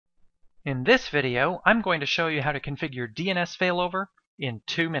In this video, I'm going to show you how to configure DNS Failover in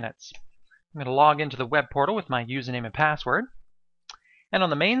 2 minutes. I'm going to log into the web portal with my username and password. And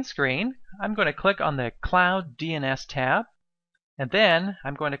on the main screen, I'm going to click on the Cloud DNS tab, and then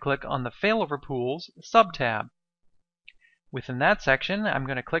I'm going to click on the Failover Pools sub-tab. Within that section, I'm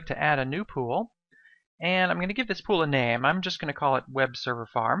going to click to add a new pool, and I'm going to give this pool a name. I'm just going to call it Web Server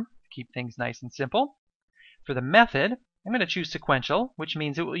Farm to keep things nice and simple. For the method, I'm going to choose sequential, which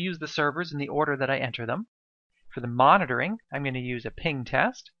means it will use the servers in the order that I enter them. For the monitoring, I'm going to use a ping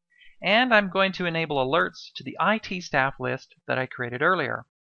test, and I'm going to enable alerts to the IT staff list that I created earlier.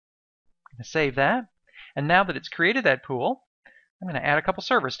 I'm going to save that, and now that it's created that pool, I'm going to add a couple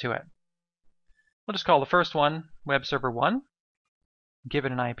servers to it. We'll just call the first one Web Server 1, give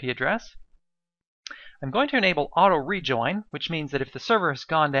it an IP address. I'm going to enable auto rejoin, which means that if the server has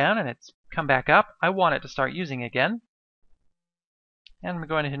gone down and it's come back up, I want it to start using again. And I'm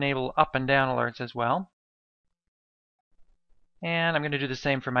going to enable up and down alerts as well. And I'm going to do the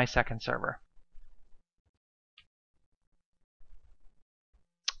same for my second server.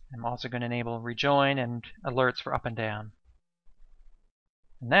 I'm also going to enable rejoin and alerts for up and down.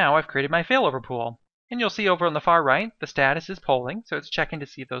 Now I've created my failover pool. And you'll see over on the far right, the status is polling, so it's checking to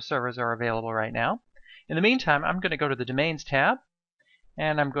see if those servers are available right now. In the meantime, I'm going to go to the Domains tab,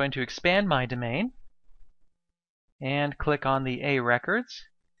 and I'm going to expand my domain, and click on the A records,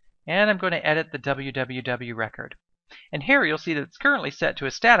 and I'm going to edit the www record. And here you'll see that it's currently set to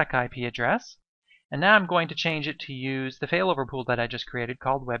a static IP address, and now I'm going to change it to use the failover pool that I just created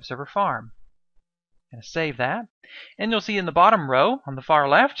called Web Server Farm. I'm going to save that, and you'll see in the bottom row on the far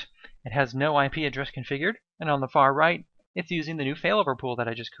left, it has no IP address configured, and on the far right, it's using the new failover pool that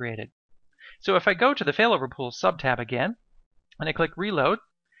I just created. So if I go to the failover pool sub-tab again, and I click reload,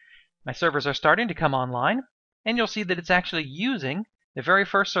 my servers are starting to come online, and you'll see that it's actually using the very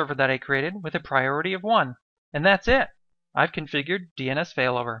first server that I created with a priority of 1. And that's it. I've configured DNS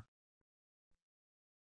Failover.